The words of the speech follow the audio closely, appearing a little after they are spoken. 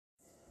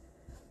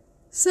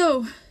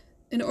So,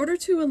 in order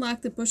to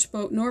unlock the bush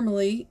boat,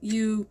 normally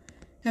you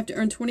have to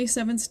earn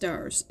 27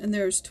 stars. And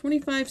there's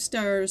 25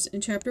 stars in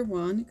Chapter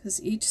 1,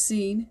 because each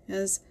scene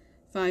has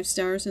 5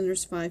 stars and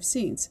there's 5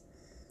 scenes.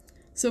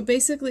 So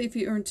basically, if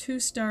you earn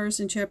 2 stars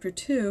in Chapter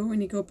 2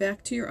 and you go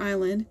back to your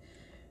island,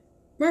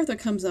 Martha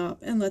comes up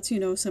and lets you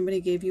know somebody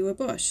gave you a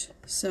bush.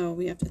 So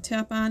we have to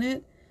tap on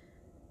it.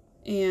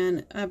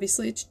 And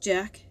obviously it's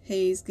Jack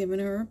Hayes giving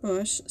her a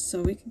bush,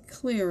 so we can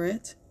clear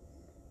it.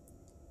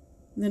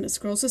 And then it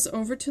scrolls us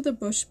over to the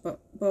bush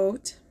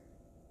boat.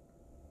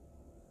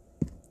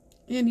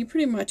 And you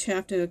pretty much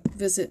have to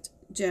visit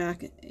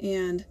Jack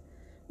and,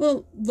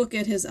 well, look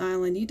at his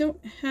island. You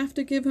don't have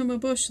to give him a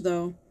bush,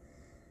 though.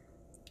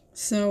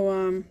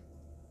 So,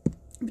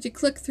 but you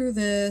click through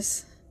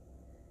this.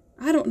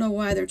 I don't know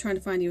why they're trying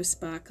to find you a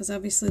spot, because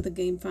obviously the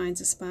game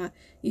finds a spot.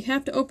 You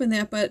have to open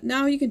that, but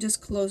now you can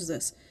just close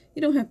this.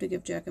 You don't have to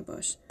give Jack a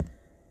bush.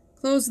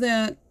 Close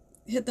that,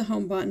 hit the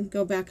home button,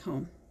 go back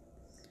home.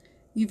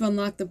 You've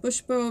unlocked the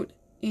bush boat,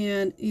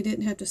 and you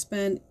didn't have to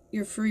spend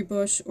your free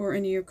bush or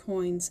any of your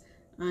coins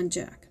on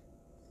Jack.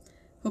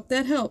 Hope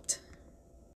that helped.